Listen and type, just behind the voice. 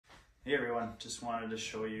Hey everyone, just wanted to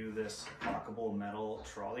show you this lockable metal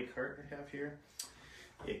trolley cart I have here.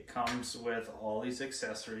 It comes with all these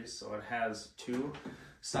accessories, so it has two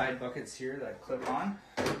side buckets here that clip on,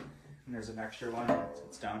 and there's an extra one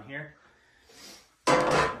that's down here.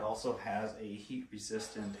 It also has a heat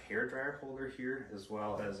resistant hair dryer holder here, as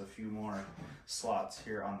well as a few more slots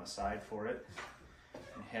here on the side for it.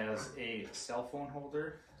 It has a cell phone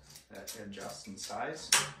holder that adjusts in size.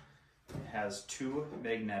 It has two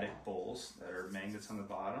magnetic bowls that are magnets on the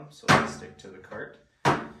bottom, so they stick to the cart.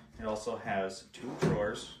 It also has two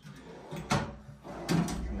drawers,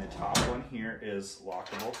 and the top one here is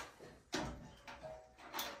lockable.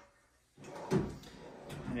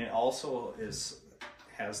 And it also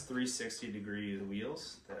has 360-degree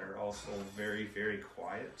wheels that are also very, very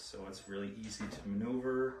quiet, so it's really easy to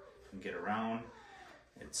maneuver and get around.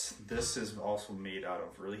 This is also made out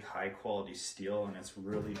of really high quality steel, and it's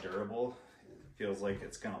really durable. It feels like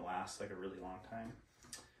it's gonna last like a really long time.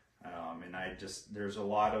 There's a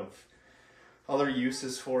lot of other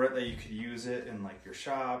uses for it that you could use it in, like your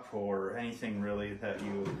shop or anything really that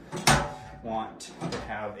you want to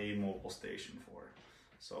have a mobile station for.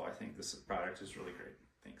 So I think this product is really great.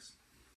 Thanks.